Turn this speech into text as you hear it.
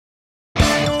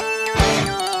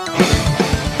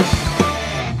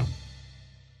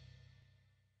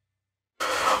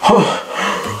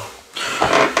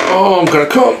Oh, I'm gonna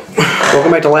come.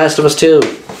 Welcome back to Last of Us 2.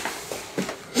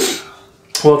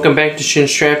 Welcome back to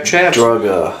Chinstrap Chaps.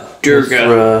 Durga.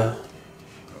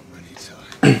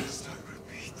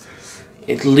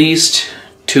 At least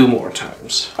 2 more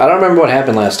times. I don't remember what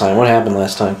happened last time. What happened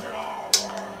last time?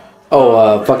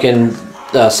 Oh, fucking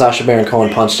Sacha Baron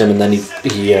Cohen punched him and then he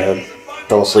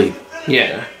fell asleep.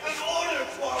 Yeah.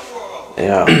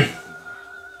 Yeah.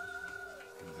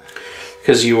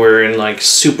 Because you were in, like,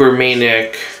 super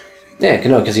manic... Yeah,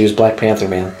 no, because he was Black Panther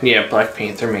Man. Yeah, Black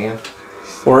Panther Man.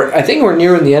 Or I think we're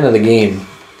nearing the end of the game.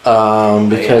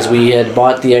 Because we had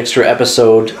bought the extra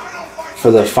episode for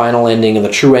the final ending and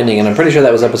the true ending, and I'm pretty sure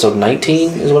that was episode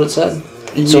 19, is what it said.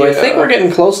 So I think we're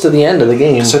getting close to the end of the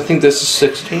game. So I think this is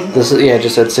 16? This is, yeah, it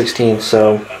just said 16,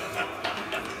 so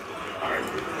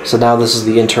now this is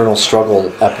the internal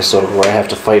struggle episode where I have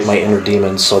to fight my inner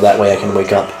demons so that way I can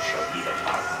wake up.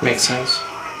 Makes sense.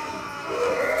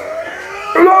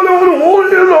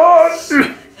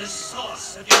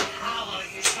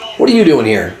 What are you doing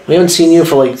here? We haven't seen you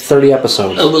for like 30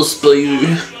 episodes. I will spill you.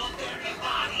 I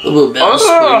will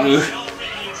spill you.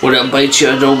 When I bite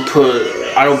you, I don't put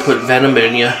venom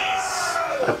in you.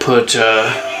 I put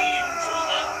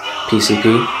PCP?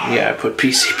 Yeah, I put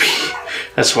PCP.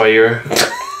 That's why you're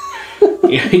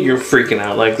you're freaking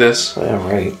out like this. Yeah,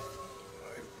 right.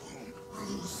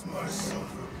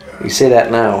 You say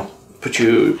that now. But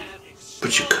you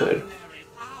could.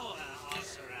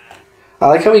 I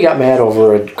like how he got mad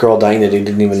over a girl dying that he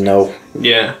didn't even know.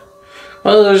 Yeah.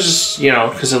 Well, there's just,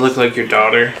 because it looked like your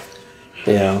daughter.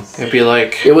 Yeah. It'd be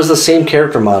like... It was the same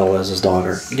character model as his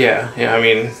daughter. Yeah, I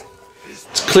mean...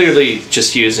 It's clearly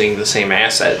just using the same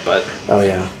asset, but... Oh,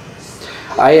 yeah.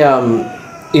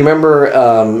 You remember,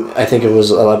 I think it was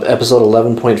episode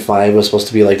 11.5 was supposed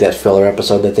to be like that filler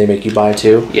episode that they make you buy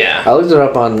too? Yeah. I looked it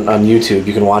up on YouTube.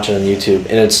 You can watch it on YouTube.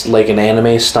 And it's like an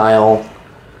anime style...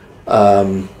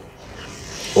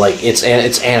 like it's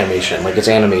animation, like it's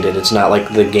animated. It's not like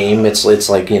the game. It's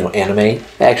like anime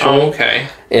actually. Oh, okay.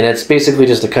 And it's basically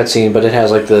just a cutscene, but it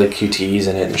has like the QTEs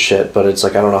in it and shit. But it's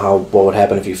like I don't know what would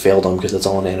happen if you failed them because it's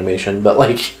all in animation. But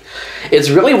like, it's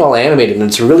really well animated and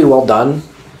it's really well done.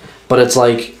 But it's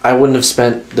like I wouldn't have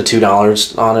spent the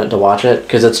 $2 on it to watch it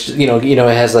because it's it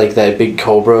has like that big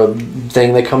cobra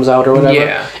thing that comes out or whatever.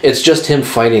 Yeah. It's just him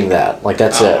fighting that. Like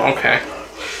that's it. Okay.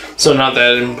 So not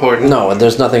that important. No,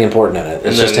 there's nothing important in it.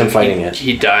 It's just him fighting it.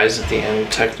 He dies at the end,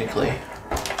 technically.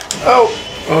 Oh,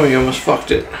 you almost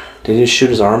fucked it. did he just shoot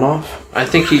his arm off? I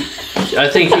think he. I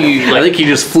think he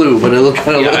just flew, but it looked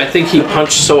kind of. Yeah, I think he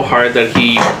punched so hard that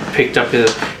he picked up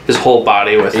his whole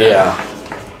body with it. Yeah.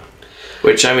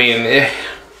 Which I mean,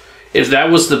 if that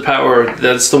was the power,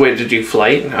 that's the way to do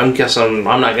flight. I'm guessing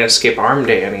I'm not gonna skip arm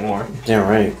day anymore. Yeah.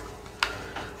 Right.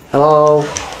 Hello.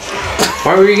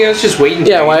 Why were you guys just waiting?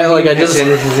 Yeah, why? Like I just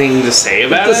anything to say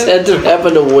about just it? had to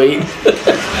happen to wait.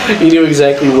 You knew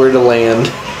exactly where to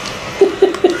land.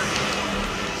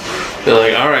 They're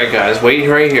like, all right, guys, wait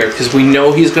right here because we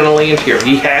know he's gonna land here.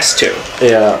 He has to.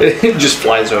 Yeah. It just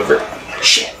flies over.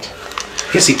 Shit.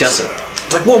 Guess he doesn't.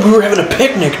 It's like, well, we were having a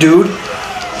picnic, dude.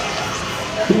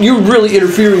 You're really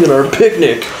interfering in our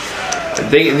picnic.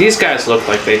 These guys look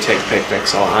like they take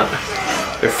picnics a lot.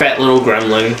 They're fat little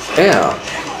gremlin. Yeah.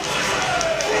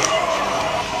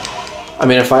 I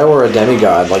mean, if I were a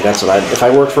demigod, like that's what if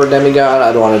I worked for a demigod,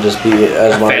 I'd want to just be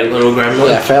as a fat little gremlin.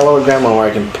 Yeah, fat little gremlin where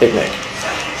I can picnic.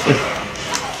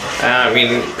 I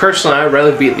mean, personally, I'd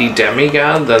rather be the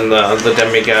demigod than the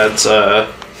demigod's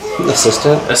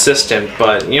assistant.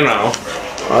 But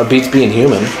it beats being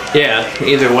human. Yeah,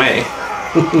 either way.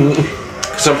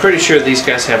 Because I'm pretty sure these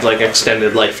guys have like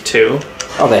extended life too.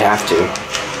 Oh, they have to.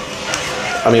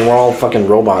 I mean, we're all fucking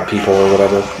robot people or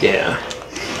whatever. Yeah.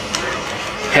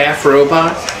 Half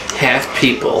robot, half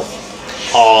people.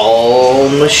 All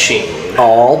machine.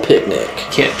 All picnic.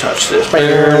 Can't touch this. She's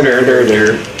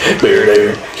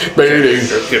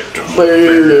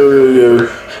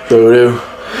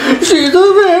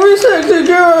a very sexy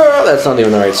girl. That's not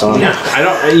even the right song. No, I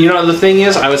don't. The thing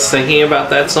is, I was thinking about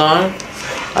that song.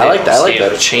 I like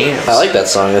that. Chance. I like that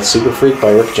song. That's Super Freak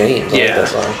by Rick James. I like that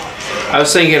song. I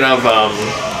was thinking of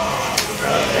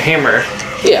Hammer.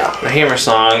 Yeah. The Hammer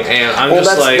song, and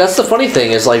that's the funny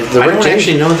thing is like I don't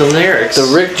actually know the lyrics. The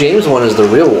Rick James one is the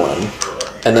real one,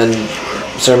 and then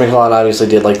Sarah McLachlan obviously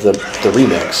did like the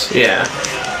remix. Yeah.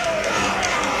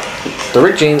 The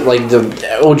Rick James, like the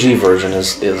OG version,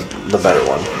 is the better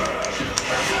one,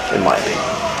 in my opinion.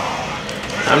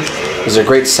 There's a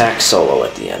great sax solo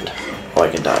at the end. Oh, I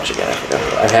can dodge again. I forgot.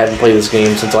 I hadn't played this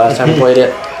game since the last time I played it,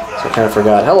 so I kind of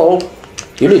forgot. Hello,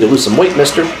 you need to lose some weight,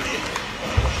 mister.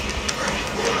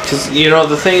 Because, you know,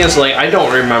 the thing is, like, I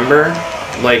don't remember,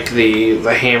 like, the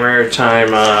hammer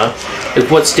time,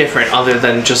 like, what's different other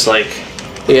than just, like...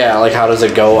 Yeah, like, how does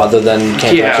it go other than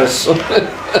can't touch us?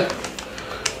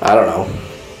 I don't know.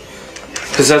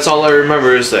 Because that's all I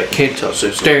remember is that can't touch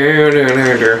this. Can't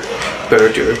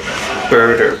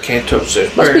touch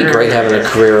this. Must be great having a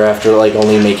career after, like,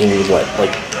 only making, what,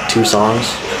 like, 2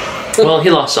 songs? Well, he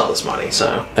lost all his money,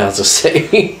 so... I was just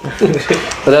saying.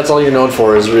 But that's all you're known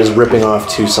for is ripping off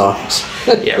 2 songs.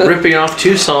 Yeah, ripping off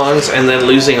 2 songs and then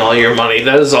losing all your money.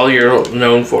 That is all you're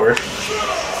known for.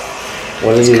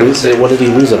 What did he lose it? What did he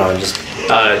lose it on? Just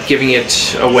giving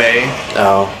it away.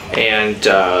 Oh. And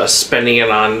spending it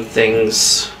on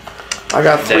things. I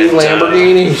got 3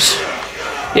 Lamborghinis.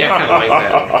 Yeah, kind of like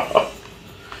that.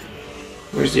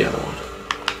 Where's the other one?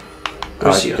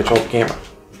 Where's the other control the camera.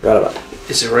 Forgot about it.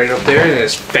 Is it right up there? And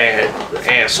this fat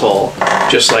asshole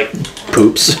just like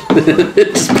poops.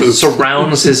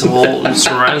 surrounds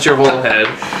your whole head.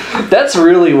 That's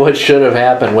really what should have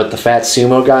happened with the fat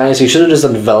sumo guys. He should have just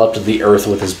enveloped the earth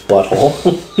with his butthole.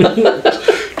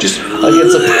 Just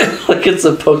like it's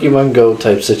a Pokemon Go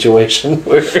type situation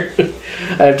where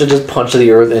I have to just punch the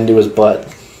earth into his butt.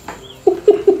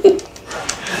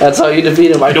 That's how you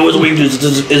defeat him. I know his weakness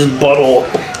is his butthole.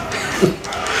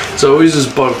 It's always his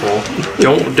butthole.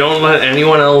 Don't let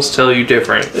anyone else tell you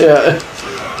different. Yeah.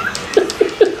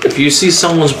 If you see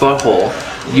someone's butthole,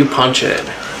 you punch it.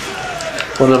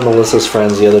 One of Melissa's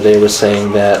friends the other day was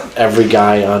saying that every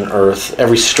guy on Earth,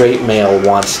 every straight male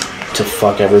wants to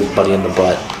fuck everybody in the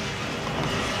butt.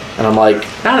 And I'm like...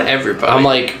 Not everybody. I'm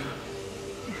like...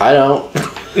 I don't.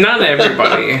 Not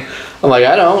everybody. I'm like,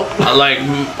 I don't. Like,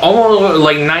 almost,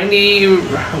 like 90...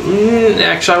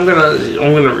 Actually, I'm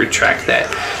gonna retract that.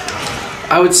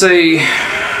 I would say...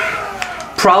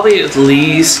 Probably at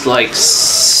least, like,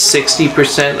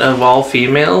 60% of all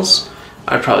females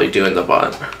I'd probably do in the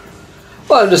butt.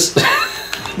 Well, I'm just...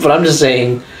 but I'm just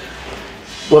saying...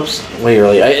 Whoops, way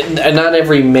early. Not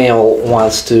every male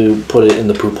wants to put it in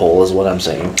the poop hole, is what I'm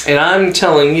saying. And I'm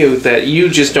telling you that you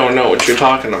just don't know what you're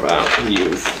talking about,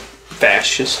 you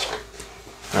fascist.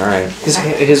 Alright.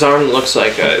 His arm looks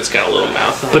like it's got a little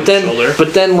mouth on his shoulder.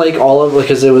 But then, like, all of...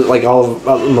 Because it was, like, all of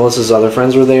Melissa's other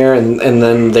friends were there, and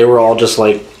then they were all just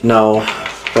like, no,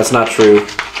 that's not true.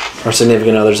 Our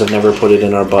significant others have never put it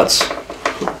in our butts.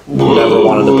 We never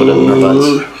wanted to put it in our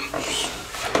butts.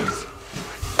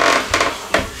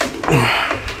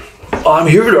 I'm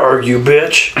here to argue,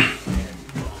 bitch.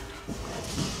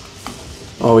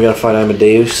 Oh, we gotta fight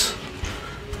Amadeus.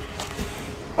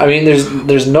 I mean,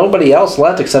 there's nobody else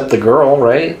left except the girl,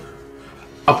 right?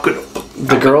 I'm gonna.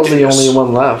 The girl's the only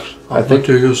one left. I think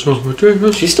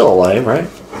she's still alive, right?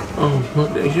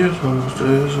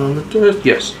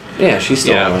 Yes. Yeah, she's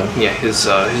still alive. Yeah, his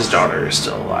daughter is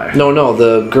still alive. No,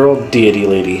 the girl deity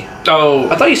lady. Oh,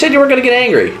 I thought you said you were gonna get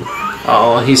angry.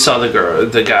 Oh, he saw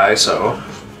the guy, so.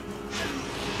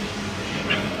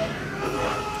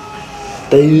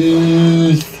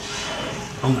 I'm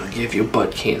gonna give you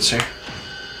butt cancer.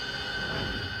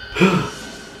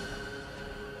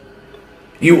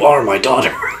 You are my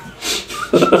daughter.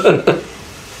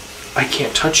 I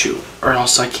can't touch you, or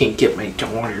else I can't get my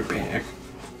daughter back.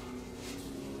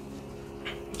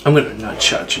 I'm gonna nut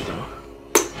shot you though.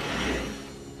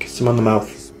 Kiss him on the mouth.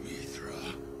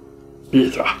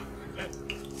 Mithra.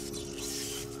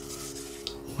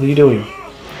 What are you doing?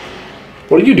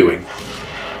 What are you doing?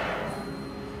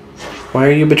 Why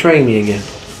are you betraying me again?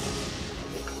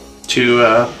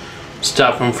 To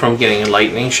stop him from getting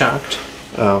lightning shocked.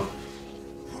 Oh.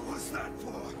 What was that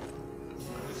for? I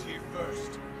was here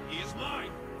first. He is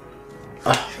mine.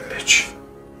 Ah, bitch.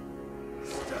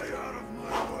 Stay out of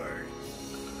my way.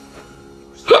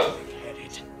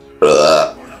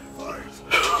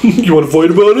 You want to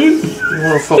fight about it? You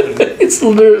wanna fucking... It's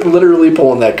literally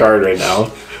pulling that card right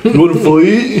now. You want to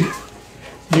fight?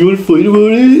 You want to fight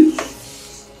about it?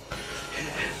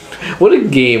 What a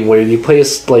game where you play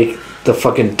as, like, the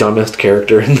fucking dumbest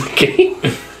character in the game.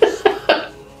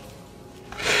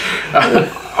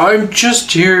 I'm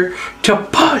just here to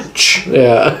punch.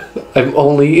 Yeah, I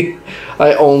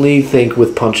only think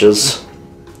with punches.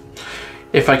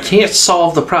 If I can't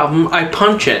solve the problem, I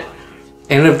punch it.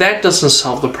 And if that doesn't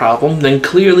solve the problem, then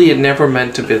clearly it never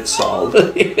meant to be solved.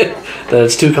 Then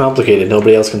it's too complicated.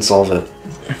 Nobody else can solve it.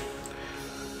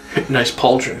 Nice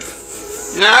pauldron.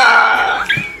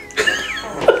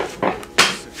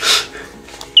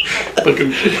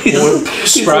 Fucking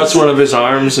sprouts one of his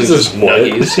arms and just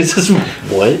nuggies. Is this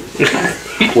what?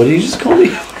 What did you just call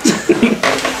me?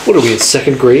 What are we in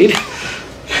 2nd grade?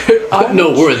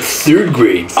 No, we're in 3rd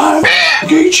grade. I'm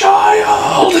a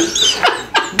child.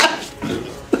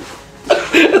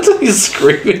 That's what he's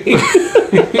screaming.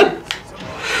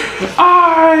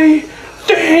 I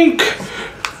think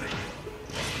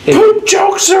poop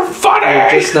jokes are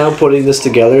funny. Just now putting this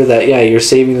together that, yeah, you're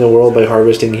saving the world by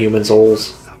harvesting human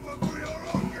souls.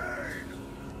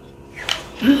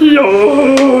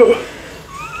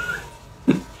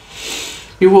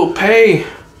 You will pay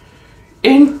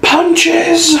in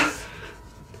punches.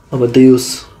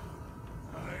 Amadeus.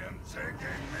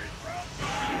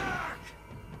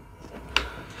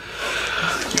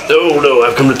 No,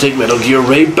 I've come to take Metal Gear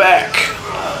Ray back.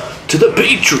 To the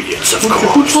Patriots, of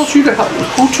course. Who told you to help?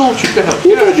 Who told you to help?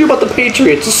 Who told you about the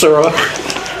Patriots, Asura?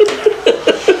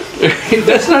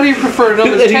 That's not even for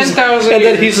another 10,000 And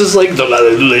then he's just like,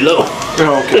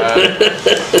 oh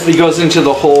god. He goes into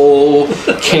the whole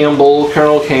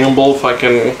Colonel Campbell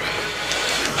fucking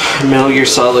Metal Gear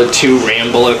Solid 2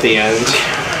 ramble at the end.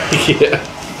 Yeah.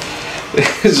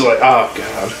 It's like, oh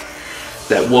god.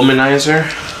 That womanizer.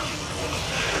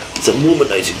 It's a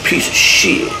womanizing piece of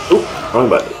shit. Oh, wrong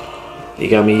button. You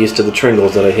got me used to the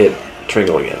Tringles that I hit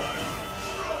Tringle again.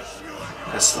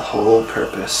 That's the whole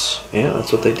purpose. Yeah,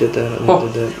 that's what they did that. They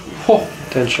did that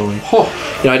intentionally. You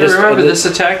know, I remember this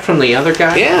attack from the other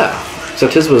guy? Yeah.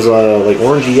 Except his was like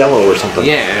orangey yellow or something.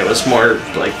 Yeah, it was more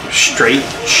like straight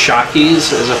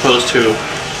shockies as opposed to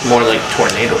more like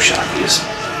tornado shockies.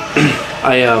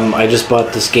 I just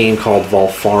bought this game called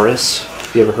Volfaris.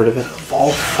 Have you ever heard of it?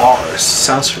 Volfaris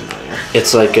sounds familiar.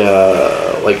 It's like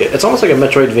it's almost like a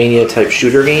Metroidvania type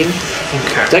shooter game.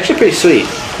 Okay. It's actually pretty sweet.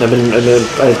 I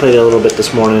played it a little bit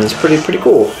this morning. It's pretty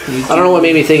cool. I don't know what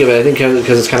made me think of it. I think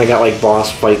because it's kind of got like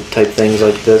boss fight type things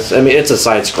like this. I mean, it's a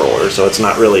side scroller, so it's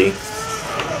not really,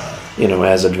 you know,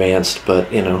 as advanced,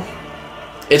 but you know,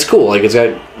 it's cool. Like it's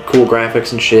got cool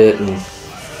graphics and shit, and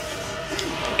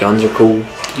guns are cool.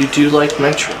 You do like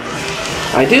Metroid?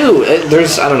 I do.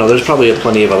 There's There's probably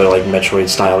plenty of other like Metroid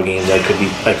style games I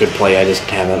could play. I just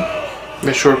haven't.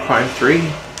 Metroid Prime 3.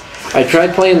 I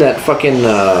tried playing that fucking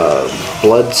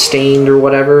Bloodstained or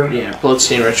whatever. Yeah,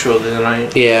 Bloodstained Ritual of the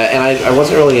Night. Yeah, and I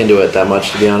wasn't really into it that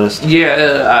much, to be honest.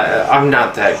 Yeah, I'm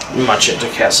not that much into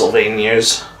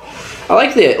Castlevanias. I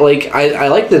like I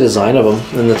like the design of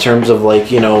them in the terms of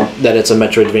like, you know, that it's a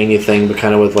Metroidvania thing, but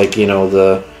kind of with like, you know,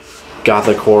 the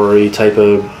gothic horror-y type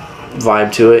of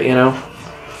vibe to it, you know.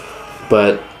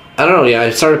 But I don't know. Yeah, I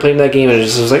started playing that game and it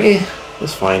just was like,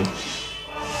 it's fine.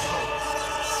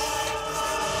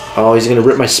 Oh, he's gonna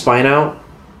rip my spine out?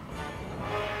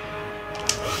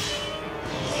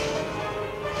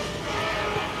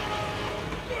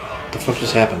 What the fuck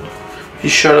just happened? You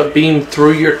shot a beam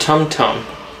through your tum-tum.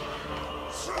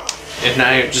 And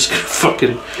now you're just gonna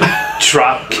fucking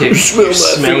drop kick your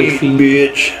smelly feet.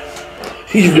 Bitch.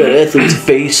 He's got Ethan's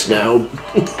face now.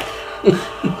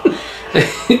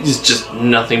 It's just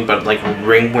nothing but like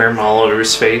ringworm all over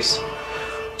his face.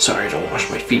 Sorry, I don't wash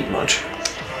my feet much.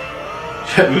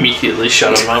 Immediately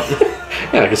shut him up.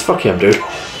 Yeah, because fuck him, dude.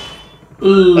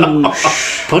 Ooh.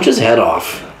 Punch his head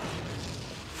off.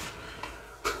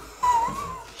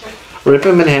 Rip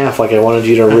him in half like I wanted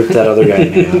you to rip that other guy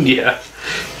in half. Yeah.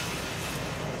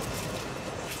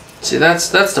 See, that's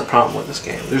the problem with this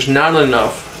game. There's not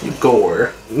enough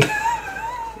gore.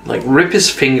 Like, rip his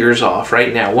fingers off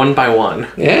right now, one by one.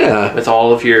 Yeah. With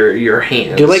all of your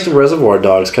hands. Do like the Reservoir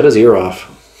Dogs. Cut his ear off.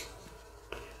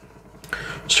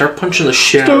 Start punching the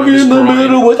shit out of his Stuck in the groin.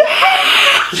 middle with...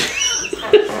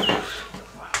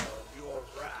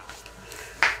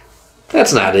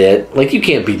 That's not it. Like, you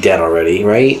can't be dead already,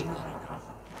 right?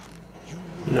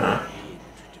 No.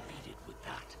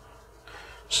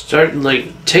 Start,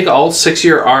 like, take all 6 of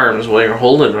your arms while you're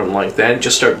holding him like that and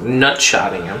just start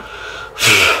nut-shotting him.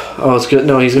 Oh, it's good.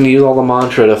 No, he's going to use all the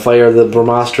mantra to fire the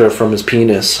Brahmastra from his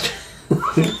penis.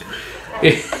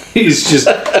 He's just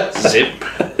zip.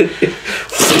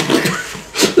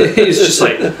 He's just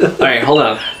like, alright, hold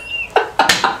on.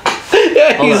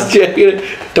 Yeah, he's checking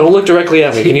it. Don't look directly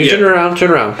at me. Can you turn around?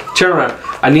 Turn around. Turn around.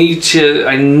 I need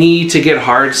to get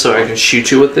hard so I can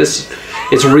shoot you with this.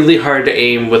 It's really hard to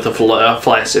aim with a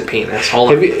flaccid penis.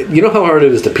 Hold on. You know how hard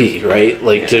it is to pee, right?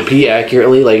 Like, to pee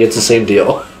accurately, like, it's the same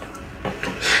deal.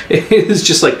 It's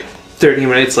just like 30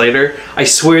 minutes later. I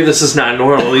swear this is not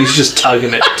normal. He's just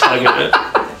tugging it.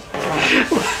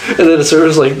 And then it's sort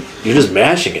of like, you're just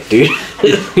mashing it, dude.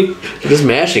 You're just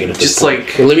mashing it at this Just point.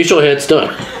 like... Let me show you how it's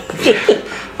done.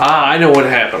 I know what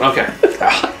happened. Okay.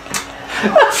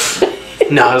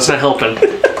 No, that's not helping.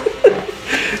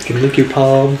 Can you lick your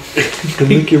palm? Can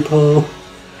you lick your palm?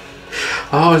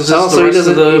 Oh, is this Also, the he rest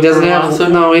doesn't, of the he doesn't have...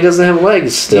 Brahmantha? No, he doesn't have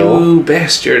legs still. You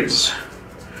bastards.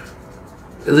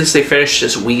 At least they finished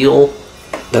this wheel.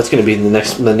 That's going to be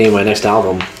the name of my next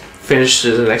album. finish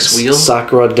the next wheel.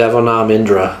 Sakura Devanam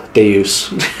Indra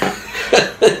Deus.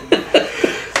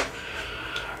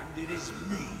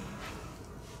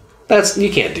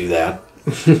 You can't do that.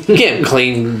 You can't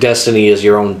claim destiny as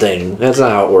your own thing. That's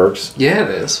not how it works. Yeah, it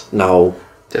is. No.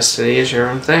 Destiny is your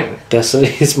own thing. Destiny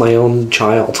is my own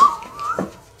child.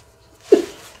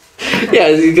 Yeah,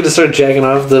 you're gonna start jacking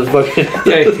off the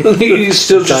fucking He's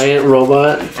still giant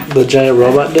robot, the giant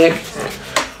robot dick.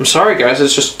 I'm sorry, guys.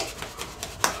 It's just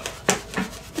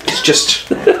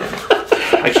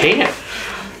I can't.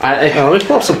 Let me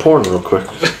pull up some porn real quick.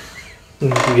 He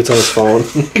gets on his phone.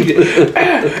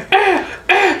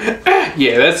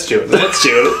 Yeah, that's doing it. That's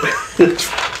doing it.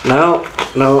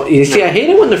 No, you see, I hate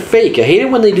it when they're fake. I hate it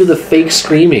when they do the fake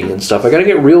screaming and stuff. I gotta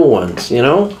get real ones, you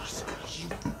know?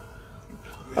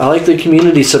 I like the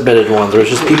community submitted ones where it's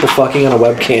just people fucking on a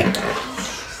webcam.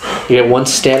 You get one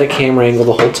static camera angle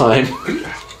the whole time.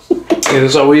 And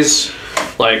there's always,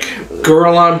 like,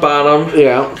 girl on bottom,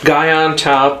 Yeah. guy on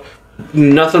top,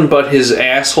 nothing but his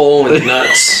asshole and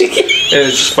nuts. And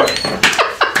it's just fucking...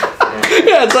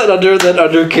 Yeah, it's that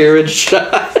undercarriage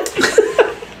shot.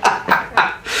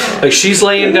 Like, she's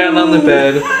laying down on the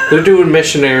bed, they're doing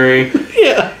missionary.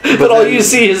 Yeah, but all you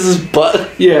see is his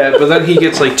butt. Yeah, but then he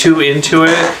gets, like, too into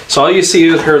it, so all you see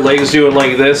is her legs doing,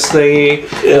 like, this thingy,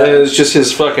 and then it's just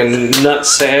his fucking nut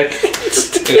sack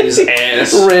and his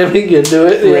ass Ramming into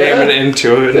it. ramming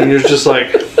into it, and you're just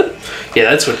like, yeah,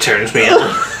 that's what turns me on.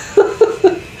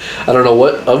 I don't know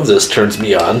what of this turns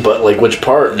me on, but, like, which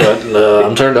part, but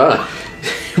I'm turned on.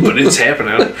 But it's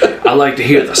happening. I like to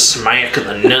hear the smack of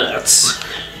the nuts.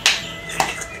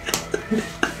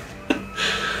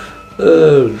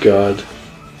 Oh, God.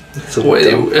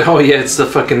 Oh, yeah, it's the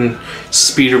fucking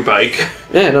speeder bike.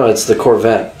 Yeah, no, it's the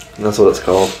Corvette. That's what it's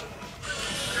called.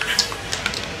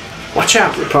 Watch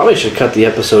out. Probably should cut the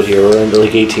episode here. We're into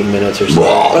like 18 minutes or so.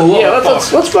 Whoa, But yeah,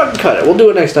 let's fucking cut it. We'll do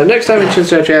it next time. Next time in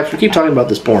Chinstrap Chaps, we keep talking about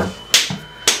this porn.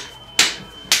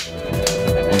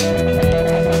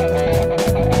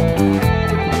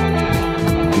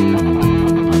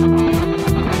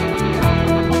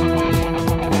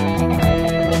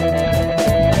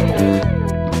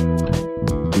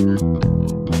 Thank you.